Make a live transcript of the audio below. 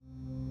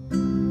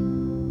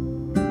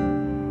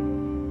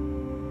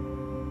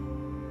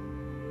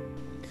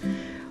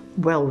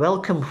Well,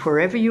 welcome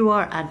wherever you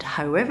are and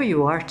however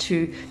you are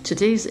to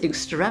today's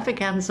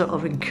extravaganza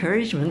of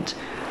encouragement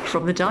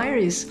from the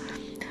diaries.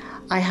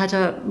 I had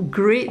a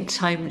great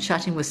time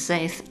chatting with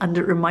Seth, and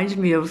it reminded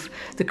me of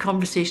the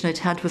conversation I'd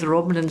had with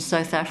Robin in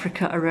South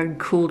Africa around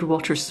cold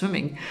water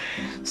swimming.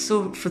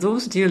 So for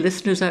those dear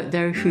listeners out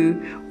there who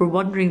were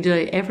wondering, did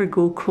I ever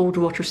go cold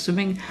water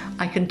swimming?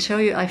 I can tell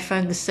you I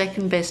found the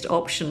second best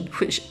option,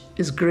 which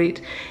is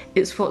great.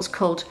 It's what's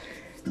called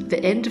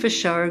the end of a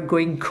shower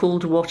going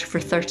cold water for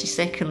 30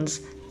 seconds.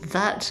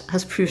 That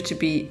has proved to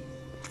be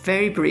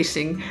very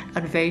bracing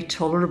and very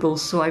tolerable,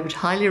 so I would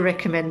highly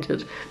recommend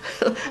it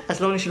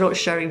as long as you're not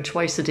showering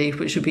twice a day,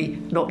 which would be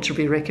not to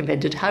be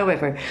recommended.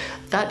 However,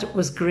 that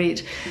was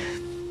great.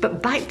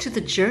 But back to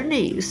the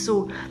journey.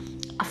 So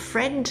a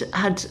friend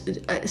had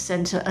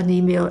sent an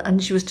email,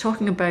 and she was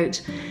talking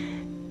about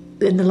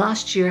in the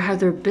last year how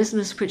their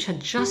business, which had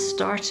just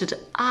started,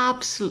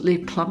 absolutely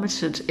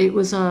plummeted. It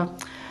was a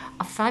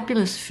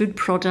fabulous food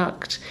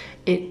product,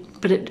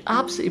 but it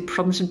absolutely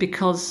plummeted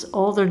because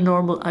all their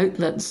normal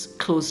outlets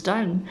closed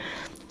down.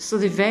 So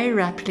they very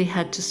rapidly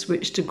had to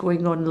switch to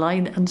going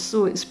online, and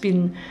so it's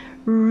been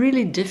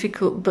really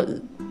difficult,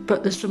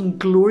 but there's some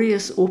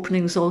glorious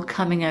openings all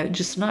coming out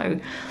just now.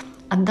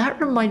 And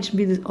that reminds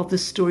me of the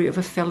story of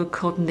a fellow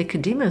called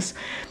Nicodemus.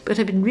 But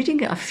I've been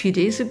reading it a few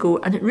days ago,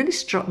 and it really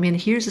struck me, and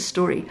here's the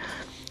story.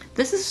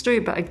 This is a story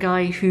about a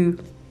guy who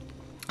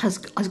has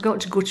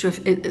got to go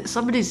to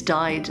somebody's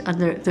died,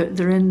 and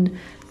they're in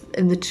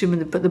the tomb,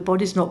 but the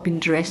body's not been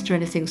dressed or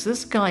anything. So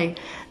this guy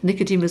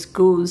Nicodemus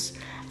goes,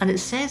 and it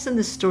says in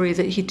the story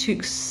that he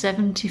took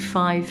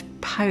 75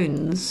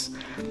 pounds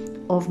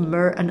of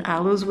myrrh and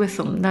aloes with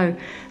him. Now,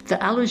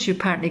 the aloes you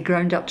apparently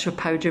ground up to a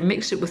powder,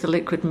 mixed it with the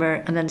liquid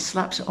myrrh, and then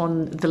slapped it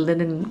on the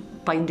linen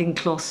binding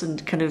cloths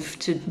and kind of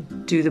to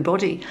do the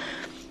body.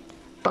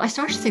 But I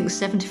started to think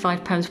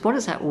 £75, what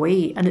does that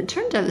weigh? And it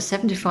turned out that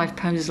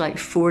 £75 is like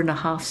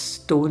 4.5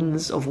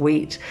 stones of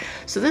weight.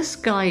 So this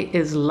guy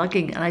is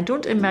lugging, and I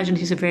don't imagine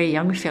he's a very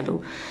young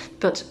fellow,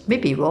 but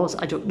maybe he was,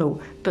 I don't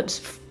know. But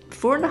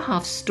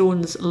 4.5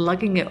 stones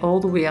lugging it all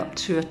the way up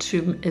to a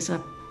tomb is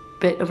a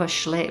bit of a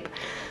schlep.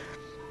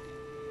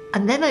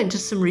 And then I did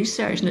some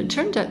research, and it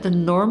turned out the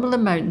normal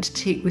amount to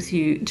take with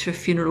you to a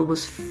funeral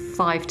was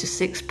 £5 to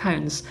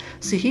 £6.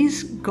 So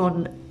he's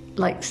gone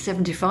like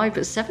 75,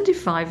 but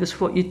 75 is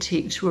what you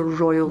take to a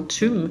royal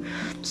tomb.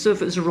 So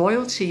if it's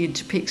royalty,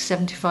 you'd pick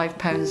 75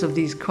 pounds of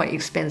these quite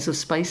expensive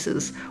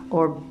spices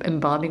or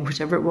embalming,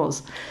 whatever it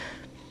was.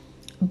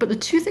 But the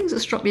two things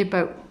that struck me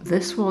about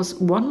this was,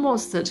 one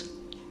was that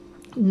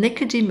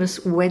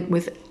Nicodemus went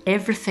with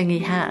everything he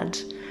had,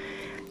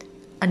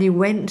 and he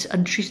went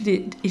and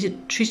treated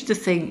the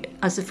thing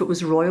as if it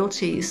was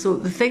royalty. So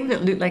the thing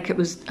that looked like it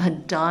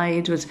had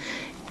died was,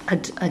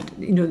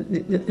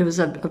 there was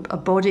a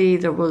body,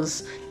 there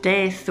was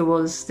death, there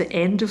was the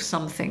end of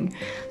something.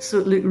 So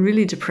it looked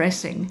really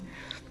depressing.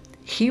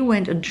 He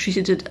went and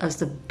treated it as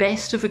the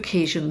best of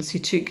occasions. He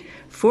took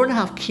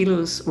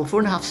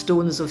 4.5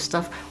 stones of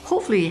stuff.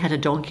 Hopefully he had a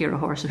donkey or a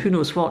horse, or who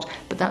knows what,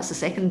 but that's the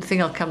second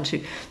thing I'll come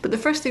to. But the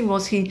first thing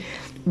was he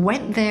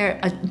went there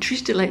and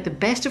treated it like the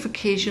best of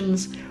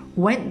occasions,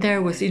 went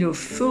there with,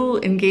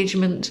 full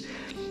engagement,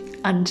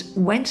 and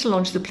went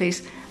along to the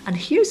place. And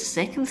here's the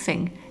second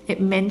thing. It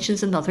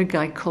mentions another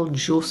guy called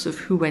Joseph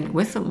who went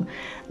with him.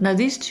 Now,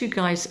 these two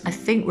guys, I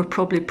think, were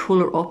probably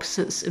polar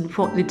opposites in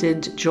what they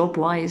did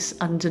job-wise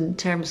and in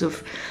terms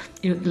of,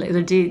 like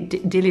their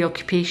daily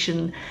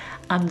occupation,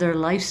 and their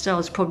lifestyle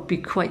is probably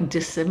quite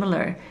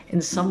dissimilar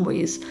in some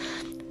ways.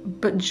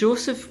 But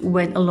Joseph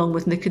went along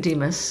with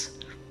Nicodemus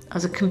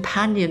as a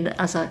companion,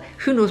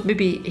 who knows,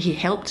 maybe he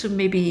helped him,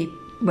 maybe he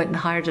went and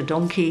hired a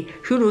donkey,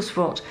 who knows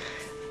what.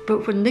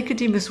 But when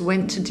Nicodemus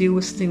went to deal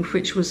with something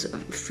which was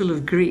full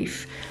of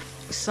grief,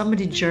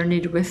 somebody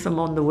journeyed with them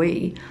on the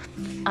way,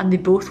 and they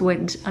both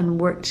went and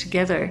worked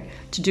together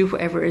to do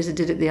whatever it is they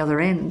did at the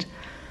other end.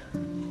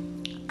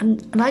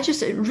 And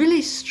it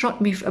really struck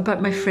me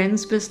about my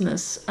friend's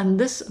business, and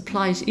this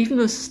applies, even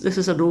though this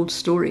is an old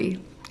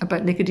story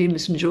about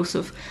Nicodemus and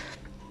Joseph,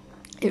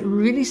 it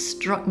really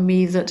struck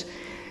me that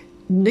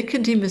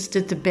Nicodemus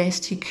did the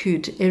best he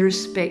could,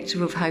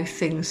 irrespective of how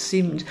things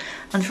seemed.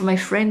 And for my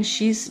friend,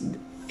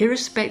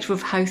 irrespective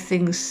of how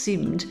things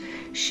seemed,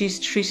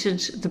 she's treated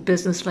the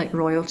business like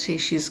royalty.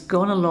 She's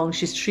gone along,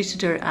 she's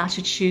treated her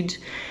attitude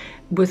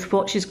with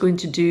what she's going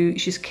to do,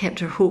 she's kept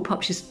her hope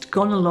up, she's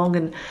gone along,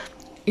 and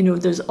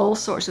there's all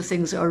sorts of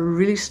things that are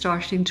really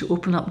starting to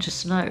open up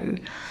just now.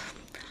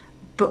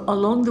 But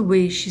along the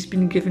way, she's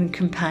been given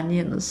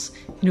companions,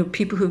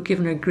 people who've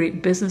given her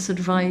great business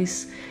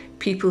advice,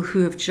 people who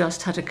have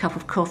just had a cup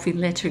of coffee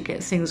and let her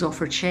get things off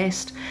her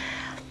chest.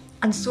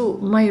 And so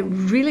my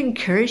real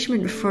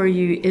encouragement for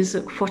you is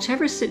that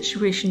whatever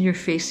situation you're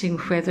facing,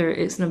 whether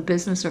it's on a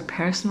business or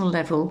personal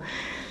level,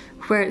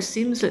 where it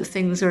seems that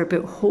things are a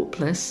bit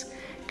hopeless,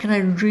 can I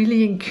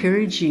really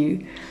encourage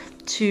you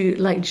to,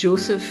 like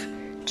Joseph,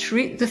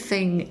 treat the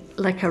thing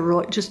like a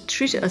rock, just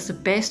treat it as the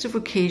best of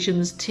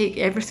occasions, take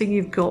everything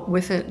you've got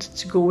with it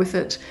to go with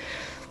it,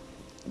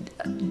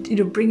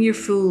 bring your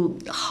full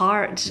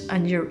heart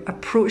and your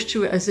approach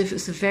to it as if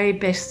it's the very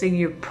best thing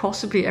you're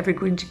possibly ever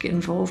going to get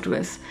involved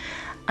with,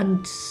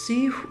 and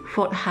see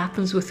what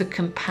happens with the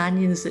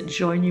companions that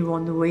join you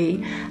on the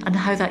way and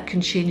how that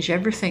can change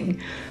everything.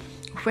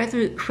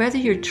 Whether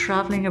you're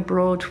traveling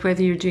abroad,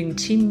 whether you're doing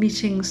team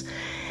meetings,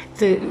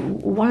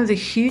 one of the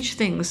huge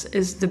things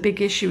is, the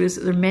big issue is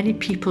that there are many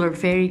people are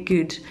very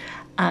good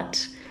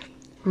at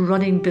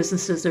running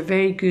businesses. They're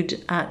very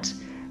good at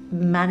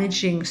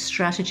managing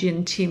strategy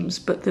in teams,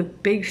 but the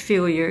big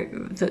failure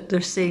that they're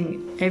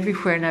saying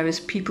everywhere now is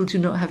people do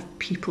not have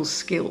people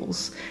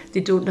skills. They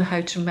don't know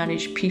how to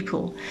manage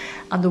people.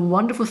 And the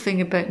wonderful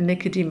thing about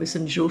Nicodemus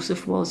and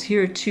Joseph was,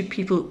 here are two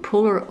people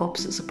polar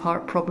opposites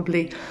apart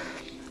probably,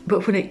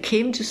 but when it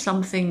came to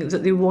something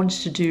that they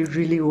wanted to do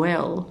really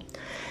well,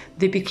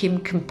 they became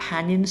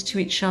companions to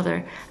each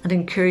other and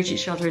encouraged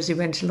each other as they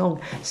went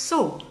along.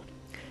 So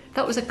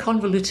that was a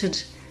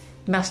convoluted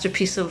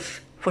masterpiece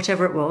of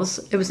whatever it was.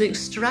 It was an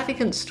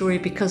extravagant story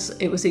because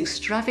it was the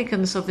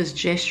extravagance of this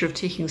gesture of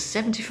taking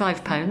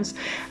 £75.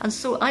 And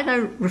so I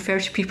now refer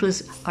to people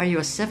as, are you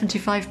a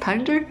 75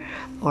 pounder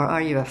or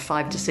are you a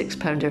 5 to 6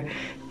 pounder?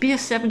 Be a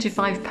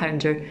 75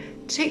 pounder,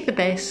 take the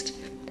best,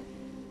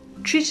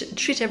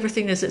 treat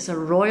everything as it's a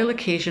royal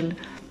occasion,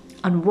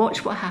 and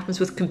watch what happens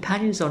with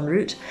companions en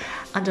route.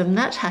 And on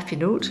that happy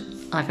note,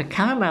 I have a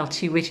chamomile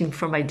tea waiting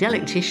for my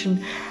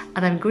delectation,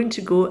 and I'm going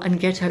to go and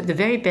get out the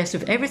very best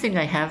of everything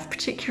I have,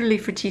 particularly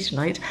for tea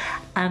tonight,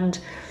 and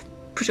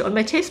put it on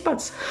my taste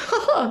buds.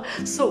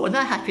 So on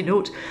that happy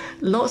note,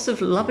 lots of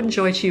love and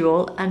joy to you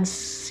all, and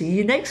see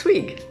you next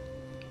week.